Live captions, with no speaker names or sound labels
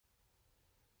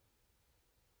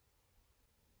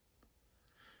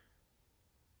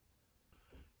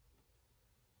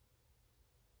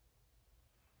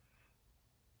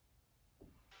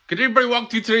Good day, everybody, welcome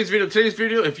to today's video. Today's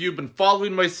video, if you've been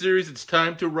following my series, it's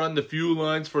time to run the fuel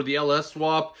lines for the LS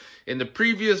swap. In the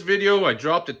previous video, I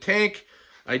dropped a tank.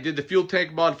 I did the fuel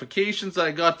tank modifications that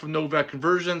I got from Novak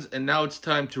Conversions, and now it's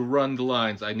time to run the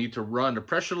lines. I need to run a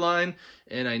pressure line,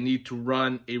 and I need to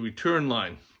run a return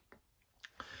line.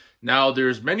 Now,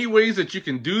 there's many ways that you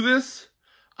can do this.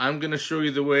 I'm going to show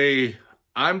you the way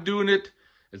I'm doing it.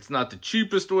 It's not the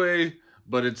cheapest way,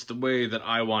 but it's the way that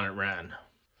I want it ran.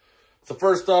 So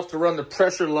first off, to run the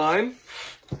pressure line,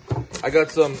 I got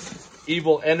some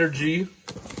Evil Energy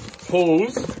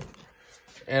hose,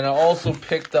 and I also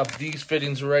picked up these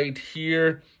fittings right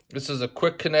here. This is a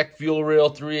Quick Connect Fuel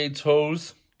Rail 3/8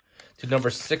 hose to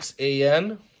number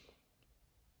 6AN.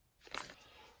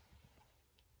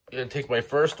 I'm gonna take my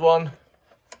first one.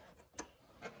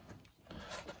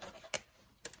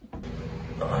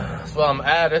 So I'm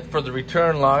at it for the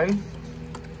return line.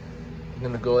 I'm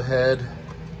gonna go ahead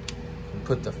and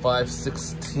put the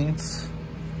 5/16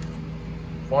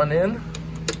 one in.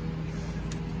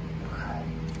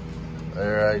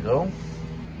 There I go.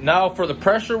 Now for the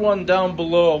pressure one down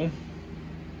below,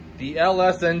 the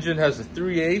LS engine has a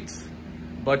 3/8,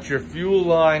 but your fuel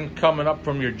line coming up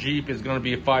from your Jeep is gonna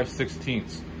be a 5/16.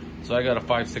 So I got a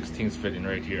 5/16 fitting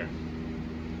right here.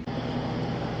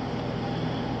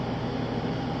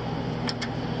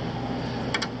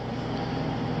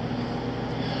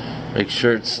 Make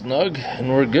sure it's snug and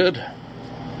we're good.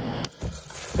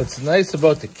 What's nice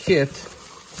about the kit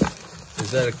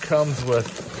is that it comes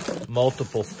with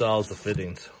multiple styles of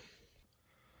fittings.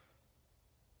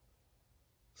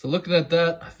 So looking at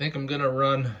that, I think I'm gonna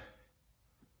run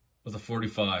with a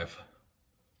 45.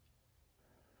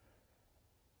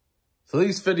 So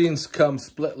these fittings come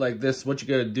split like this. What you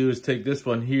gotta do is take this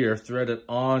one here, thread it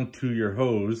onto your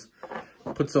hose,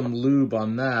 put some lube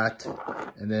on that,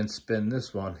 and then spin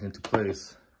this one into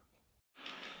place.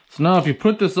 So now if you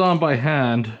put this on by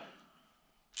hand,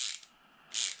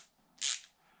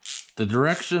 the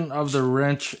direction of the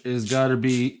wrench is gotta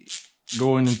be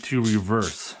going into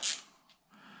reverse.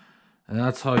 And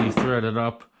that's how you thread it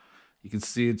up. You can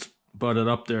see it's butted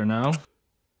up there now.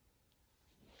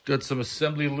 Got some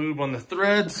assembly lube on the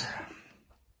threads.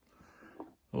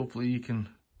 Hopefully you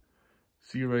can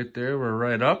see right there, we're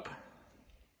right up.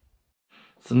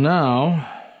 So now,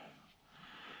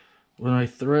 when I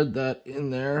thread that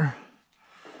in there,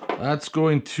 that's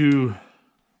going to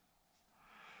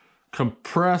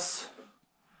compress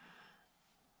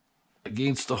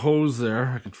against the hose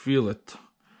there. I can feel it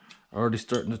already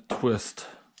starting to twist.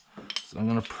 So I'm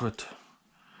gonna put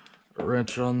a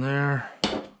wrench on there.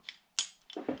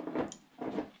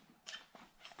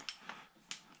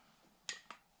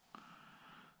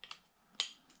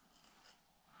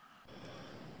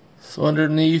 So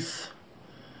underneath,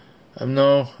 I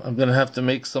know I'm gonna have to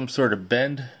make some sort of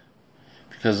bend,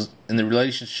 because in the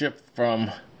relationship from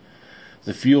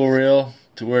the fuel rail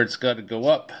to where it's got to go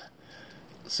up.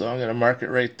 So I'm gonna mark it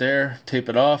right there, tape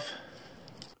it off.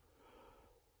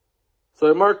 So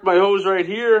I marked my hose right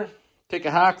here, take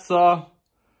a hacksaw,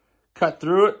 cut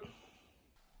through it.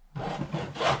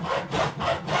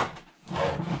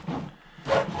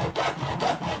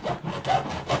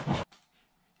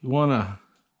 You wanna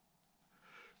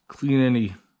clean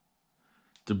any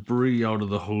debris out of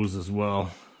the hose as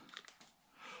well.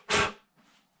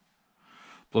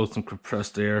 Blow some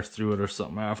compressed air through it or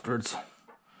something afterwards.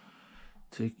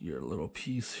 Take your little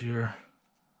piece here.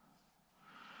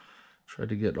 Try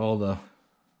to get all the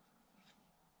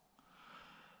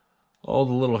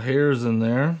little hairs in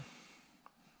there.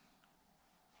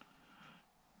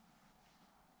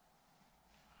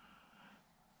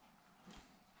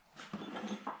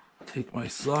 Take my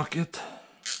socket.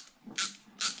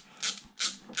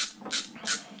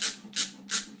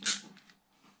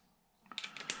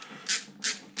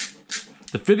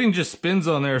 The fitting just spins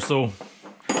on there, so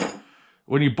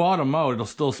when you bottom out, it'll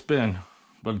still spin,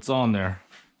 but it's on there.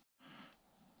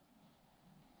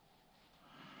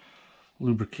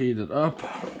 Lubricate it up.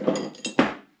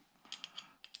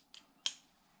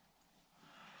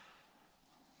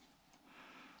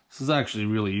 This is actually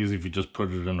really easy if you just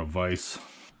put it in a vise.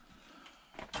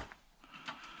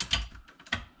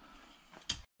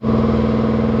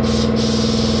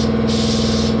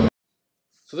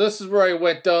 So this is where I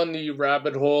went down the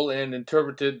rabbit hole and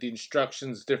interpreted the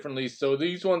instructions differently. So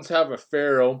these ones have a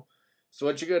ferrule. So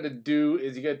what you got to do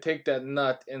is you got to take that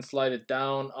nut and slide it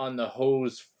down on the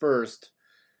hose first.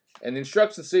 And the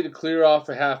instructions say to clear off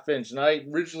a 1/2 inch. And I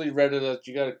originally read it that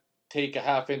you got to take a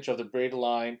 1/2 inch of the braided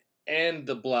line and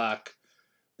the black.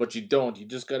 But you don't. You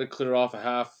just got to clear off a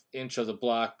 1/2 inch of the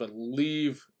black, but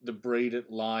leave the braided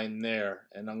line there.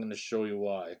 And I'm going to show you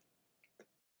why.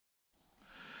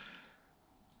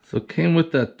 So it came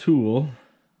with that tool.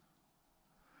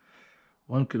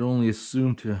 One could only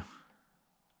assume to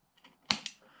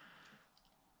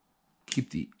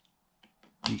keep the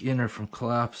inner from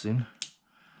collapsing.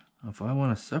 If I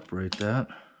want to separate that.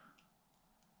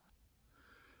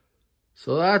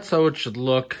 So that's how it should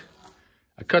look.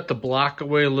 I cut the black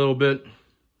away a little bit.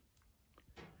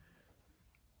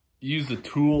 Use the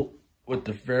tool with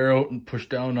the ferrule and push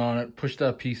down on it. Push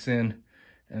that piece in,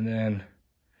 and then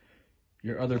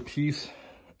your other piece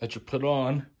that you put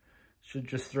on should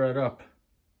just thread up.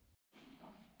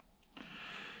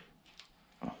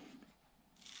 You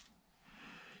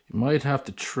might have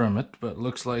to trim it, but it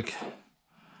looks like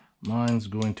mine's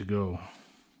going to go.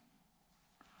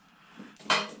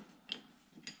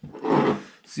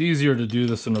 It's easier to do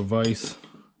this in a vise.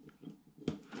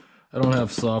 I don't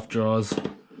have soft jaws,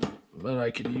 but I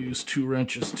could use 2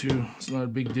 wrenches too. It's not a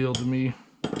big deal to me.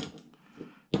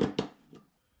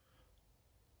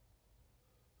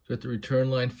 Got the return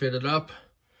line fitted up.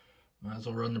 Might as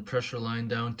well run the pressure line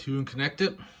down too and connect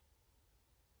it.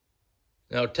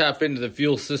 Now tap into the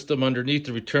fuel system underneath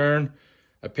the return.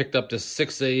 I picked up this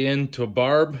 6A in to a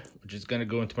barb, which is going to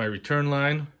go into my return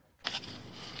line.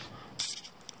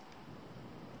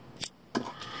 So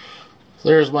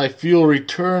there's my fuel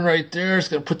return right there. It's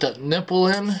going to put that nipple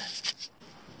in.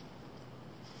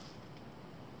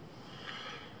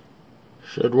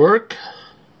 Should work.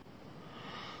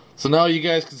 So now you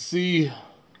guys can see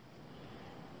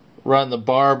around the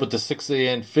barb with the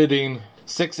 6AN fitting.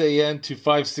 6AN to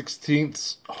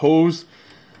 5/16 hose.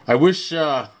 I wish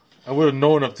I would have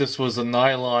known if this was a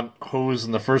nylon hose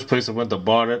in the first place. I went to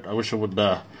bought it. I wish I would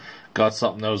got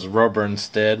something that was rubber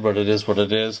instead, but it is what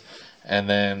it is. And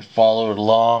then follow it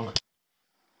along.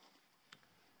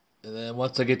 And then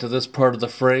once I get to this part of the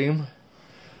frame,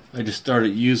 I just started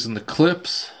using the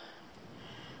clips,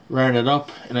 ran it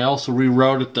up, and I also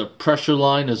rerouted the pressure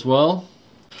line as well.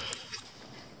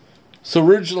 So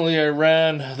originally I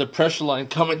ran the pressure line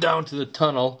coming down to the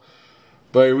tunnel,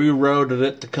 but I rerouted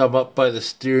it to come up by the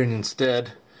steering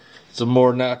instead. It's a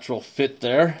more natural fit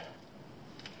there.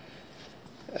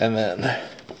 And then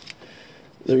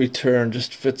the return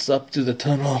just fits up to the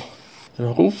tunnel.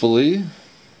 And hopefully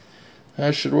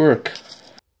that should work.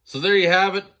 So there you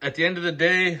have it. At the end of the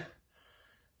day,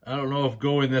 I don't know if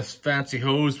going this fancy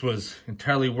hose was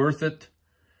entirely worth it.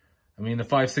 I mean, the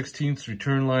 5/16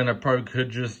 return line, I probably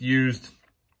could just used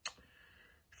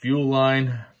fuel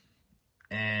line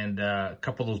and a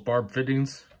couple of those barb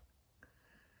fittings.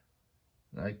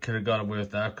 I could have got away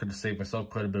with that. Could have saved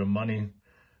myself quite a bit of money.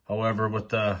 However, with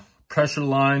the pressure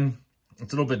line,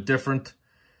 it's a little bit different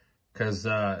because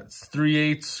it's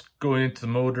 3/8 going into the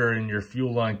motor, and your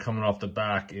fuel line coming off the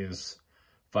back is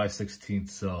 5/16.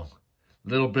 So a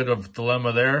little bit of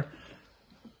dilemma there.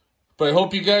 But I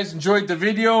hope you guys enjoyed the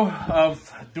video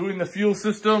of doing the fuel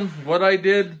system, what I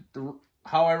did,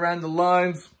 how I ran the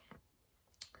lines.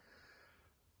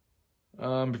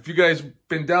 If you guys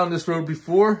been down this road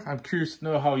before, I'm curious to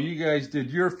know how you guys did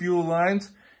your fuel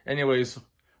lines. Anyways,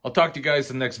 I'll talk to you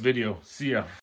guys in the next video. See ya.